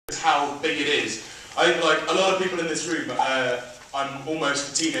how big it is. I think, like a lot of people in this room, I'm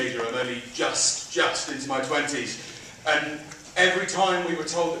almost a teenager. I'm only just into my 20s. And every time we were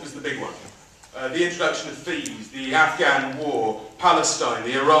told it was the big one. The introduction of fees, the Afghan war, Palestine,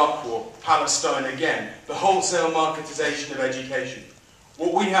 the Iraq war, Palestine again, the wholesale marketisation of education.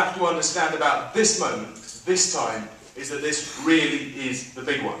 What we have to understand about this moment, this time, is that this really is the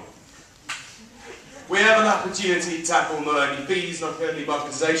big one. We have an opportunity to tackle not only fees, not only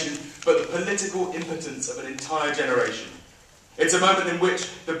marketisation, but the political impotence of an entire generation. It's a moment in which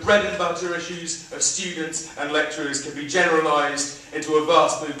the bread and butter issues of students and lecturers can be generalised into a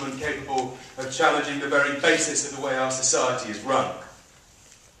vast movement capable of challenging the very basis of the way our society is run.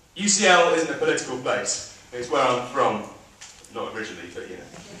 UCL isn't a political place. It's where I'm from. Not originally, but you know.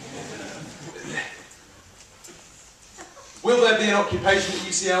 Will there be an occupation at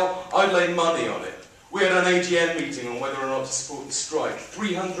UCL? I'd lay money on it. We had an AGM meeting on whether or not to support the strike.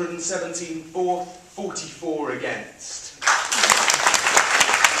 317 for, 44 against.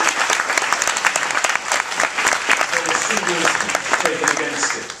 Taken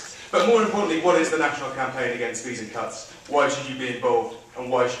against it. But more importantly, what is the national campaign against fees and cuts? Why should you be involved,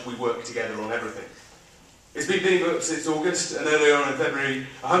 and why should we work together on everything? It's been being booked since August, and earlier on in February,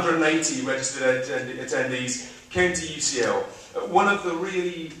 180 registered attendees came to UCL. One of the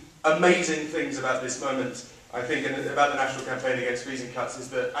really amazing things about this moment, I think, and about the national campaign against fees and cuts, is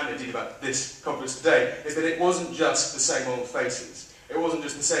that, and indeed about this conference today, is that it wasn't just the same old faces. It wasn't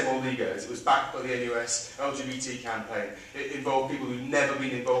just the same old egos. It was backed by the NUS LGBT campaign. It involved people who'd never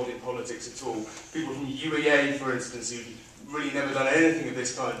been involved in politics at all. People from UEA, for instance, who'd really never done anything of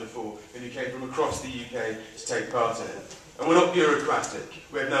this kind before, and who came from across the UK to take part in it. And we're not bureaucratic.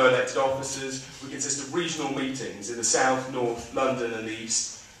 We have no elected officers. We consist of regional meetings in the south, north, London and the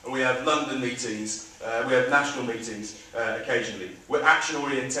east. And we have London meetings, we have national meetings occasionally. We're action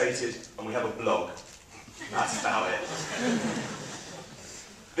orientated and we have a blog. That's about it.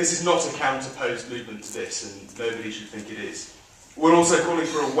 This is not a counterposed movement to this, and nobody should think it is. We're also calling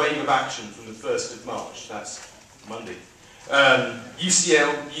for a wave of action from the 1st of March, that's Monday.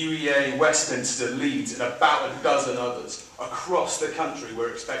 UCL, UEA, Westminster, Leeds, and about a dozen others across the country.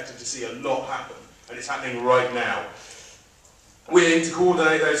 We're expected to see a lot happen, and it's happening right now. We aim to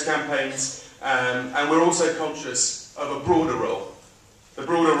coordinate those campaigns, and we're also conscious of a broader role. The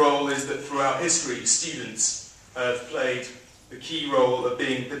broader role is that throughout history, students have played the key role of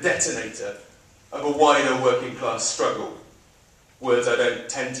being the detonator of a wider working class struggle. Words I don't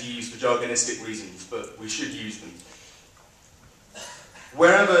tend to use for jargonistic reasons, but we should use them.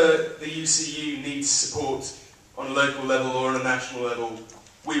 Wherever the UCU needs support on a local level or on a national level,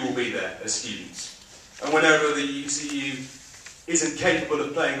 we will be there as students. And whenever the UCU isn't capable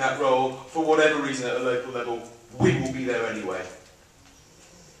of playing that role, for whatever reason at a local level, we will be there anyway.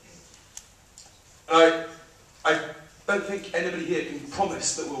 I don't think anybody here can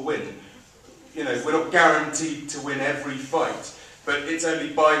promise that we'll win. You know, we're not guaranteed to win every fight, but it's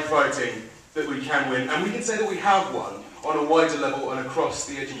only by fighting that we can win. And we can say that we have won on a wider level and across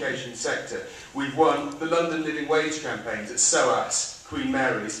the education sector. We've won the London Living Wage campaigns at SOAS, Queen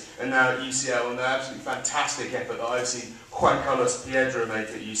Mary's, and now at UCL, and the absolutely fantastic effort that I've seen Juan Carlos Piedra make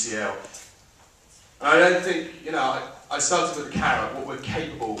at UCL. And I don't think, you know, I started with a carrot, what we're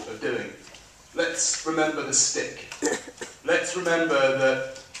capable of doing. Let's remember the stick. Let's remember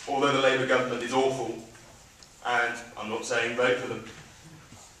that although the Labour government is awful, and I'm not saying vote for them,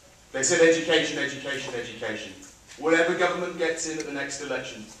 they said education, education, education. Whatever government gets in at the next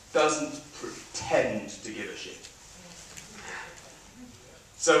election doesn't pretend to give a shit.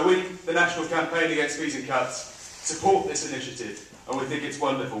 So we, the National Campaign Against Fees and Cuts, support this initiative, and we think it's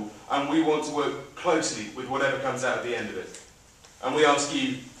wonderful, and we want to work closely with whatever comes out at the end of it. And we ask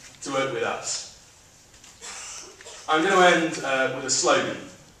you to work with us. I'm going to end with a slogan,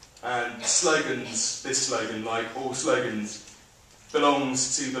 and slogans, this slogan, like all slogans,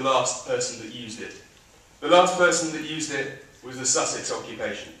 belongs to the last person that used it. The last person that used it was the Sussex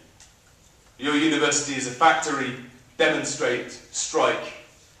occupation. Your university is a factory, demonstrate, strike,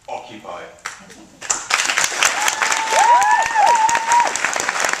 occupy.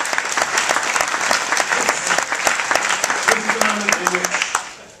 This is the moment in which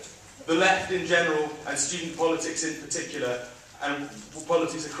the left in general, and student politics in particular, and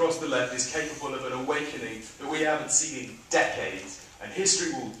politics across the left, is capable of an awakening that we haven't seen in decades, and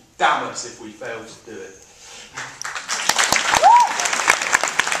history will damn us if we fail to do it.